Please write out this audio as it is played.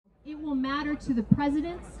will matter to the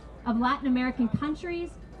presidents of Latin American countries.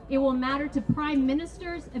 It will matter to prime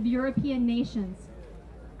ministers of European nations.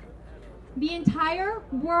 The entire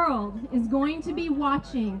world is going to be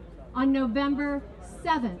watching on November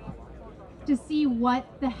 7th to see what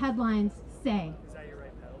the headlines say.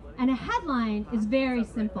 And a headline is very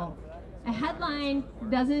simple. A headline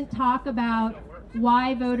doesn't talk about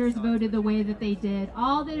why voters voted the way that they did.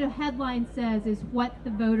 All that a headline says is what the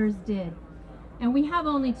voters did. And we have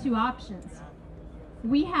only two options.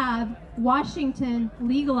 We have Washington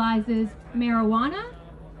legalizes marijuana,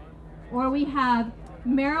 or we have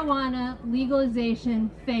marijuana legalization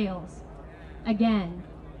fails again.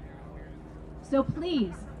 So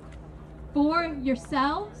please, for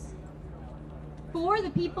yourselves, for the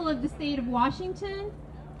people of the state of Washington,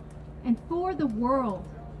 and for the world,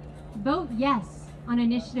 vote yes on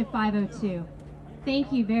Initiative 502.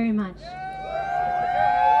 Thank you very much.